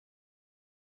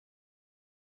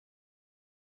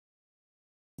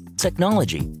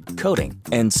Technology, coding,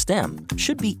 and STEM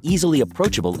should be easily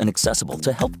approachable and accessible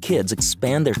to help kids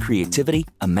expand their creativity,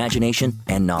 imagination,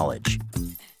 and knowledge.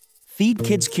 Feed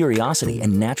kids' curiosity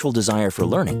and natural desire for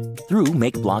learning through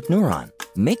Makeblock Neuron.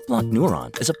 Makeblock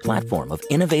Neuron is a platform of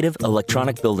innovative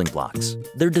electronic building blocks.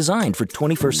 They're designed for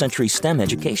 21st century STEM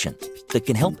education that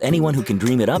can help anyone who can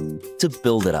dream it up to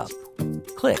build it up.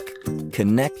 Click,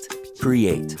 connect,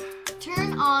 create.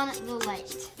 Turn on the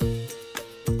light.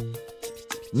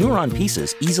 Neuron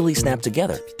pieces easily snap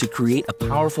together to create a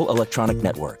powerful electronic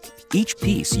network. Each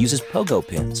piece uses pogo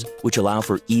pins, which allow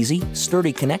for easy,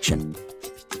 sturdy connection.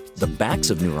 The backs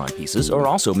of neuron pieces are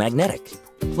also magnetic.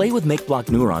 Play with Makeblock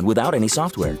Neuron without any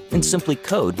software and simply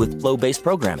code with flow-based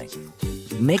programming.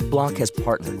 Makeblock has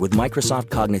partnered with Microsoft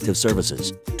Cognitive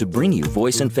Services to bring you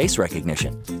voice and face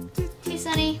recognition. Hey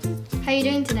Sunny, how are you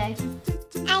doing today?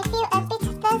 I feel a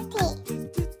bit thirsty.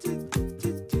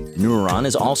 Neuron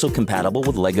is also compatible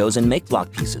with Legos and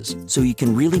Makeblock pieces, so you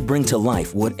can really bring to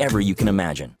life whatever you can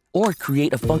imagine, or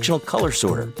create a functional color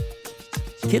sorter.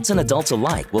 Kids and adults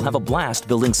alike will have a blast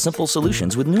building simple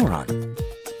solutions with Neuron.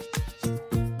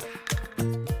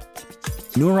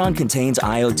 Neuron contains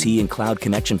IoT and cloud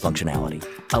connection functionality,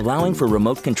 allowing for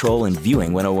remote control and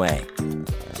viewing when away.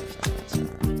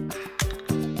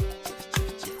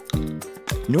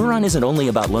 Neuron isn't only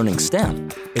about learning STEM,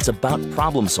 it's about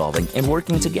problem solving and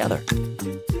working together.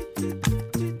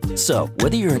 So,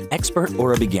 whether you're an expert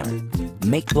or a beginner,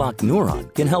 Makeblock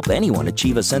Neuron can help anyone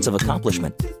achieve a sense of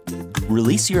accomplishment.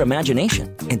 Release your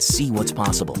imagination and see what's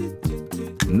possible.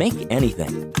 Make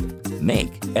anything.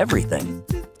 Make everything.